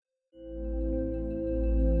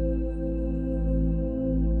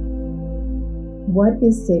What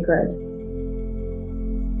is sacred?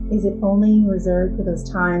 Is it only reserved for those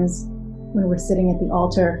times when we're sitting at the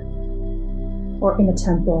altar, or in a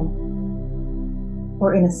temple,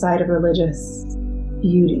 or in a site of religious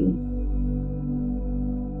beauty?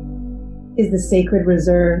 Is the sacred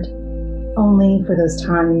reserved only for those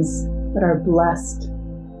times that are blessed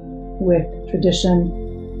with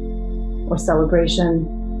tradition or celebration,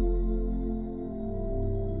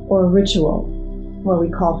 or a ritual where we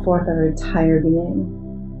call forth our entire being?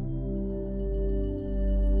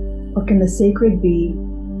 Or can the sacred be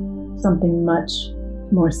something much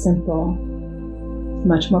more simple,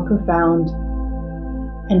 much more profound,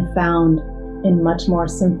 and found in much more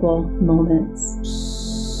simple moments?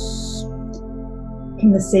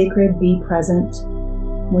 Can the sacred be present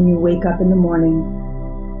when you wake up in the morning,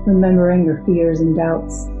 remembering your fears and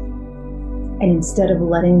doubts, and instead of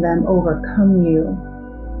letting them overcome you,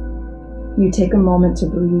 you take a moment to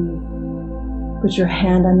breathe, put your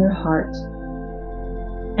hand on your heart,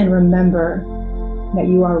 and remember that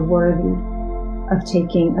you are worthy of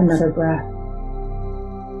taking another breath?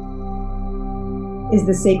 Is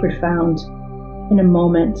the sacred found in a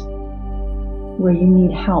moment where you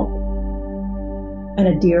need help and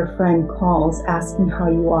a dear friend calls asking how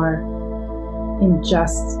you are in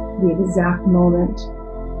just the exact moment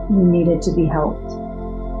you needed to be helped?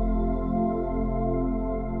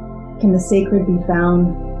 Can the sacred be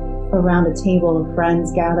found around a table of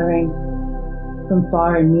friends gathering from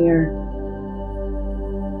far and near,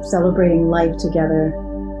 celebrating life together,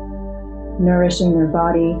 nourishing their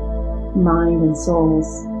body, mind, and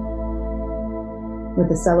souls with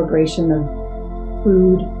a celebration of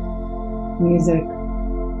food, music,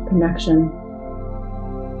 connection?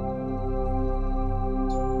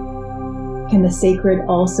 Can the sacred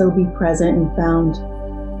also be present and found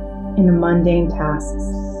in the mundane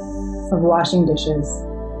tasks of washing dishes,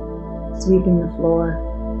 sweeping the floor,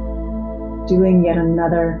 doing yet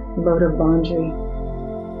another load of laundry?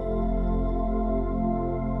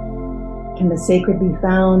 Can the sacred be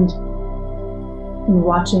found in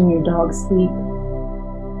watching your dog sleep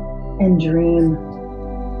and dream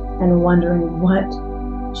and wondering what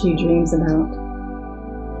she dreams about?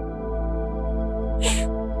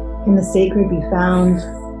 Can the sacred be found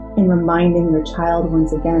in reminding your child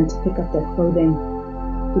once again to pick up their clothing,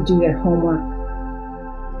 to do their homework,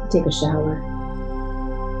 to take a shower?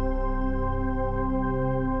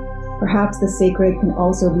 Perhaps the sacred can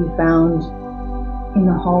also be found in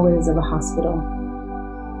the hallways of a hospital,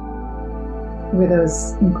 where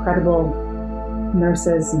those incredible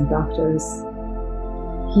nurses and doctors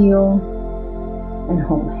heal and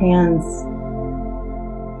hold hands,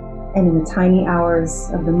 and in the tiny hours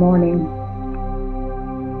of the morning,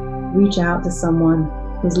 reach out to someone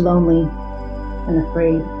who's lonely and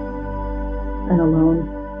afraid and alone.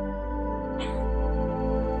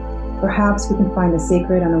 Perhaps we can find the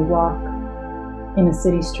sacred on a walk in a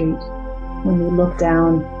city street when we look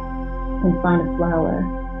down and find a flower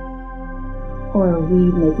or a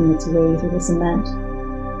weed making its way through the cement.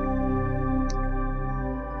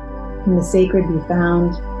 Can the sacred be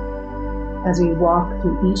found as we walk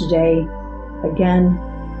through each day again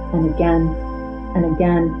and again and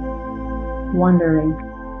again, wondering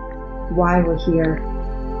why we're here,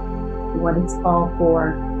 what it's all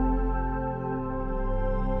for?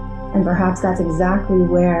 And perhaps that's exactly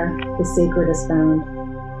where the sacred is found,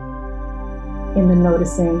 in the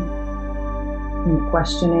noticing, in the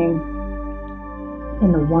questioning,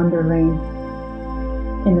 in the wondering,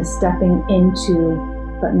 in the stepping into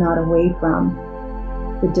but not away from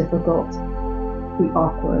the difficult, the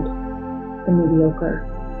awkward, the mediocre.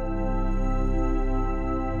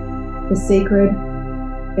 The sacred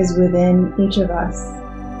is within each of us,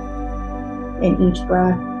 in each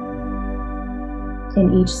breath,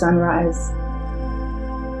 in each sunrise,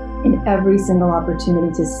 in every single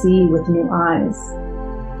opportunity to see with new eyes,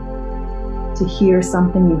 to hear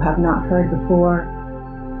something you have not heard before,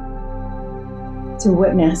 to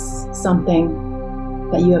witness something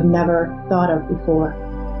that you have never thought of before.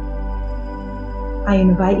 I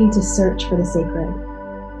invite you to search for the sacred.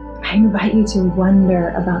 I invite you to wonder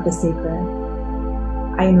about the sacred.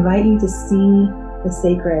 I invite you to see the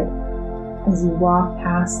sacred as you walk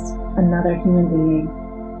past another human being,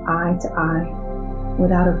 eye to eye,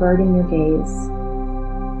 without averting your gaze.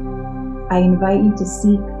 I invite you to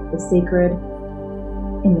seek the sacred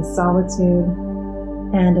in the solitude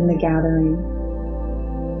and in the gathering.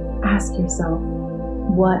 Ask yourself,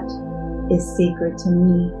 what is sacred to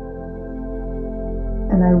me?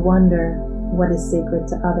 And I wonder what is sacred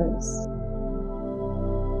to others.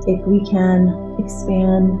 If we can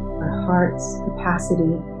expand our heart's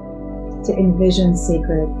capacity to envision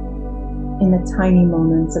sacred in the tiny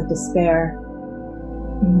moments of despair,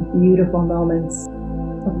 in the beautiful moments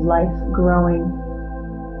of life growing,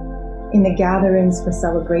 in the gatherings for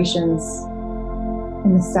celebrations,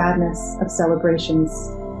 in the sadness of celebrations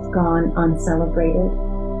gone uncelebrated.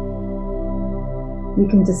 We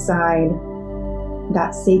can decide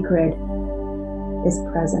that sacred is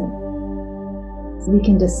present. We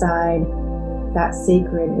can decide that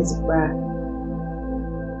sacred is breath.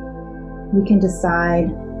 We can decide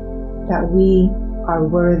that we are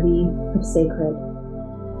worthy of sacred,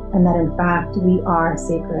 and that in fact we are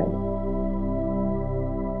sacred.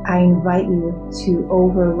 I invite you to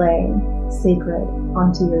overlay sacred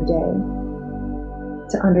onto your day,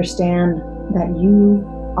 to understand that you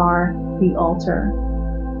are the altar,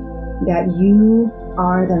 that you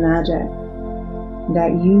are the magic,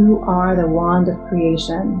 that you are the wand of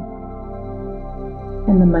creation,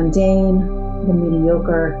 and the mundane, the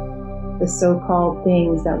mediocre, the so-called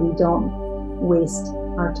things that we don't waste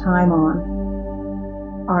our time on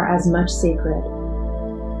are as much sacred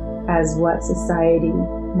as what society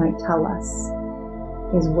might tell us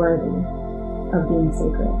is worthy of being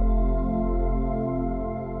sacred.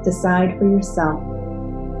 Decide for yourself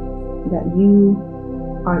that you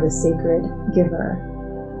are the sacred giver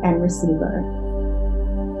and receiver,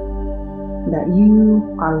 that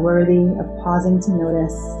you are worthy of pausing to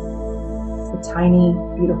notice the tiny,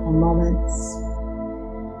 beautiful moments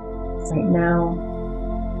right now,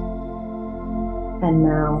 and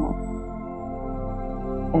now,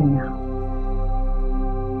 and now.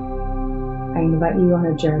 I invite you on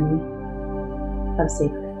a journey of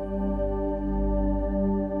sacred.